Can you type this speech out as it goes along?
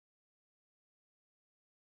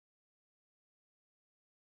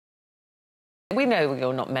we know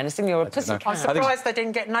you're not menacing. You're a pussy cat. I'm surprised they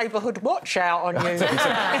didn't get neighbourhood watch out on you.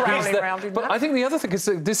 Prowling around in but that. I think the other thing is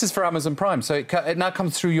that this is for Amazon Prime, so it now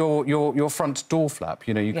comes through your front door flap.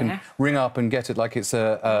 You know, you can ring up and get it like it's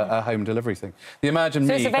a home delivery thing. Imagine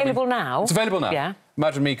so me. It's available now. It's available now. Yeah.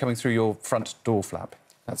 Imagine me coming through your front door flap.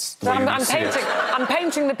 That's the way I'm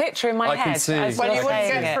painting the picture in my head. I can see. Well, you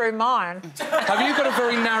wouldn't get through mine. Have you got a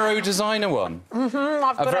very narrow designer one? Mm-hmm.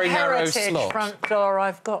 I've got very narrow heritage slot. front door.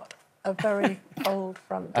 I've got a very old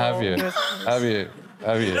front door. Have you? Have you?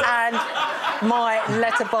 Have you? And my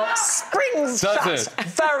letterbox springs Does shut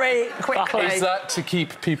very quickly. Is that to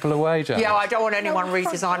keep people away, Jan? Yeah, I don't want anyone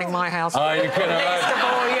redesigning my house. Oh, you can Least of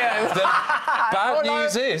all you. The bad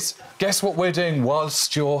news is, guess what we're doing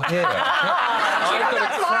whilst you're here? I've got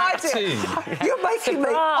a crack team. You're making me...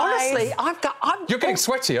 Honestly, You're getting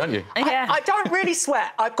sweaty, aren't you? Yeah. I don't really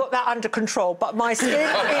sweat. I've got that under control, but my skin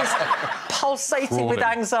is pulsating with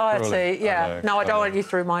anxiety. Yeah. No, I don't want you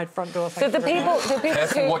through my front door. So the people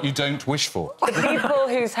Careful what you don't wish for. The people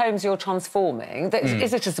whose homes you're transforming,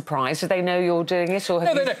 is it a surprise? Do they know you're doing it, or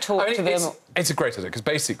have you talked to them? It's a great idea, because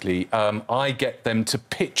basically I get them to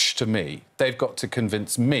pitch to me. They've got to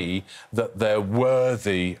convince me that they're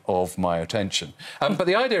worthy of my attention. But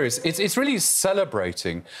the idea is, it's really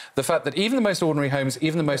celebrating the fact that even the most ordinary homes,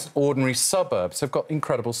 even the most ordinary suburbs have got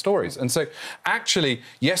incredible stories. And so, actually,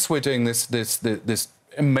 yes, we're doing this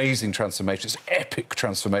amazing transformation, this epic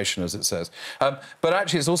transformation, as it says. But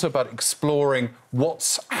actually, it's also about exploring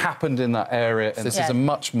what's happened in that area, and this is a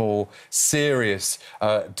much more serious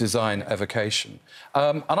design evocation.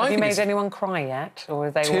 And Have you made anyone cry yet, or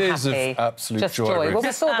are they all happy? Tears of absolute Just joy. Well,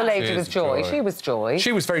 we saw the lady with joy. She was joy.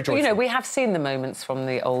 She was very joyful. But, you know, we have seen the moments from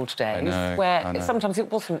the old days where sometimes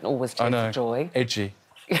it wasn't always tears of joy. Edgy.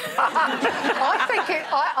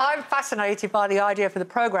 I'm fascinated by the idea for the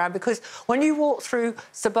programme, because when you walk through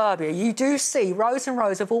suburbia, you do see rows and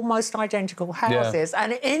rows of almost identical houses,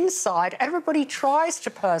 and inside, everybody tries to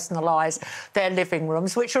personalise their living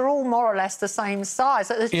rooms, which are all more or less the same size.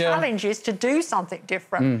 So the challenge is to do something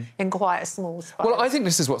different in quite a small space. Well, I think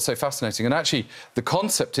this is what's so fascinating, and actually the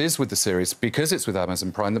concept is with the series, because it's with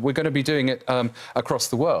Amazon Prime, that we're going to be doing it across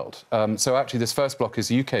the world. So actually this first block is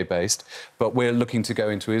UK-based, but we're looking to go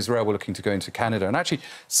into Israel, we're looking to go into Canada, and actually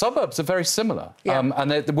suburbs are very similar. And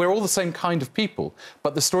we're all the same kind of people,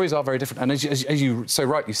 but the stories are very different. And as you so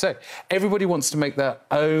rightly say, everybody wants to make their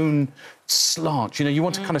own slant. You know, you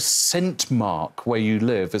want to kind of scent mark where you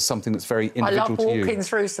live as something that's very individual to you. I love walking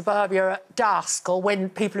through suburbia at dusk, or when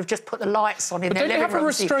people have just put the lights on in their living room. Don't you have a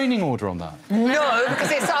restraining order on that? No,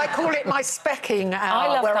 because I call it my specking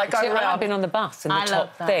hour, where I go around. I've been on the bus in the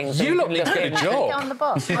top thing. You lot did a job. On the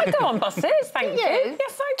bus. I go on buses, thank you.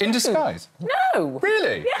 Yes, I do. In disguise? No.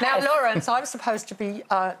 Really? Yes. Now, Laurence, I'm supposed to be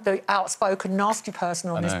the outspoken, nasty person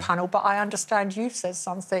on this panel, but I understand you said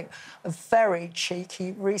something very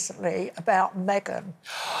cheeky recently about Meghan.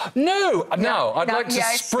 No, I'd like to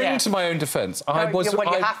spring to my own defence. You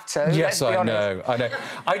have to. Yes, I know.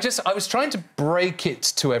 I was trying to break it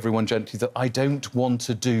to everyone gently that I don't want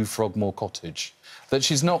to do Frogmore Cottage. That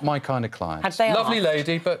she's not my kind of client. Had they Lovely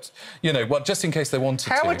lady, but, you know, well, just in case they wanted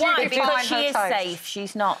to. How would you define because she her is taste? safe.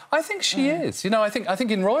 She's not. I think she is. You know, I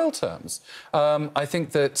think in royal terms, I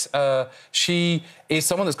think that she is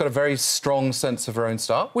someone that's got a very strong sense of her own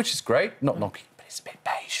style, which is great. Not knocking, but it's a bit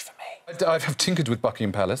beige for me. I've tinkered with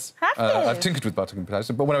Buckingham Palace. Have you? I've tinkered with Buckingham Palace,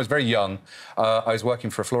 but when I was very young, I was working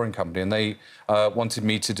for a flooring company, and they wanted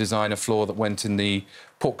me to design a floor that went in the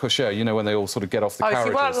porte cochere, you know, when they all sort of get off the carriages. So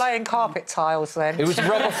you weren't laying carpet tiles then? It was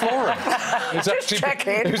rubber flooring. It was actually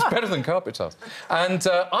it was better than carpet tiles. And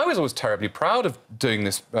I was always terribly proud of doing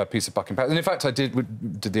this piece of Buckingham Palace. And in fact, I did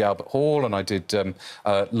the Albert Hall, and I did the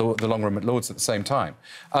Long Room at Lord's at the same time.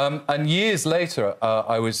 And years later,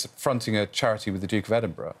 I was fronting a charity with the Duke of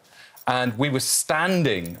Edinburgh, and we were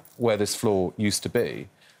standing where this floor used to be,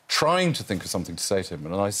 trying to think of something to say to him.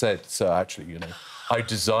 And I said, "Sir, actually, you know, I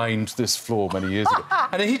designed this floor many years ago."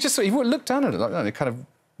 And he looked down at it like that, and he kind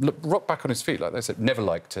of rocked back on his feet like they said, "Never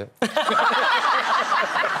liked it."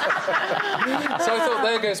 So I thought,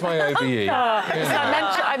 there goes my OBE.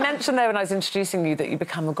 I mentioned there when I was introducing you that you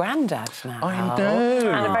become a granddad now. I know.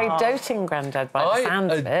 And a very doting granddad by the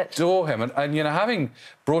sounds of it. I adore him. And, you know, having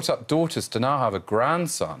brought up daughters to now have a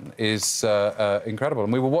grandson is incredible.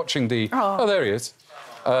 And we were watching the... Oh, there he is.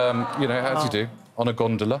 You know, as you do, on a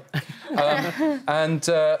gondola. And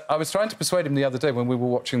I was trying to persuade him the other day when we were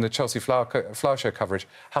watching the Chelsea Flower Show coverage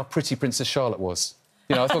how pretty Princess Charlotte was.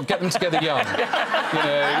 You know, I thought, get them together young. You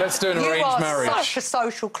know, let's do an arranged marriage. You are such a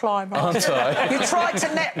social climber, aren't I? You tried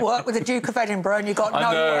to network with the Duke of Edinburgh and you got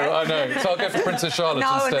nowhere. I know. So I'll go for Princess Charlotte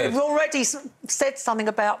instead. No, and you've already said something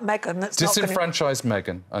about Meghan that's disenfranchised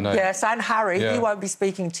Meghan, I know. Yes, and Harry. Yeah. He won't be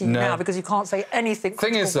speaking to you now because you can't say anything.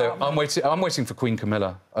 Thing is, though, I'm waiting for Queen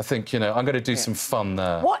Camilla. I think, you know, I'm going to do some fun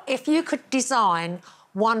there. What if you could design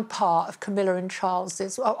one part of Camilla and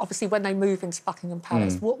Charles's, obviously when they move into Buckingham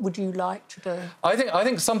Palace, what would you like to do? I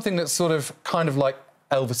think something that's sort of kind of like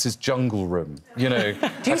Elvis's jungle room, you know.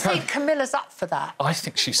 Do you think Camilla's up for that? I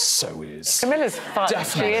think she so is. Camilla's fun.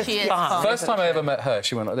 Definitely. She is fun. First time I ever met her,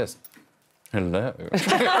 she went like this. Hello.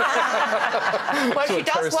 Well, she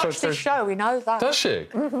does watch this show, we know that. Does she?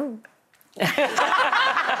 Mm-hmm.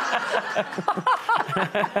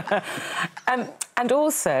 And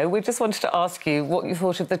also, we just wanted to ask you what you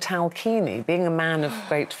thought of the talquini, being a man of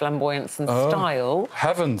great flamboyance and style.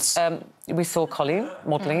 Heavens. We saw Colleen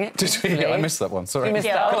modelling it. Did we? I missed that one, sorry. You missed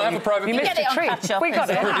that. Can I have a private... You missed a treat. We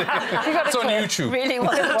got it. It's on YouTube. Really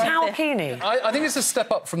was the talquini. I think it's a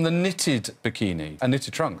step up from the knitted bikini and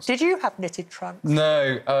knitted trunks. Did you have knitted trunks?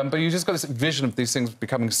 No, but you just got this vision of these things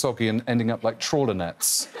becoming soggy and ending up like trawler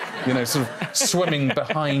nets, you know, sort of swimming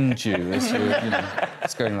behind you as you're, you know,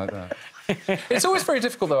 it's going like that. It's always very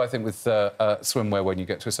difficult, though, I think, with swimwear when you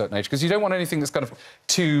get to a certain age, because you don't want anything that's kind of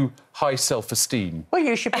too high self-esteem. Well,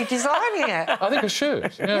 you should be designing it. I think I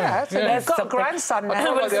should. Yeah, so they've got a grandson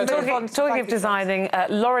now. Talking of designing,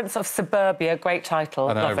 Laurence of Suburbia, great title,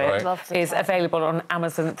 I know, love it, is available on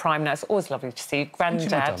Amazon Prime now. It's always lovely to see you.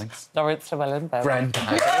 Grandad, Laurence Llewelyn-Bowen.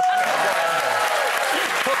 Grandad.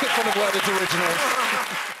 Pocket full of Worded originals.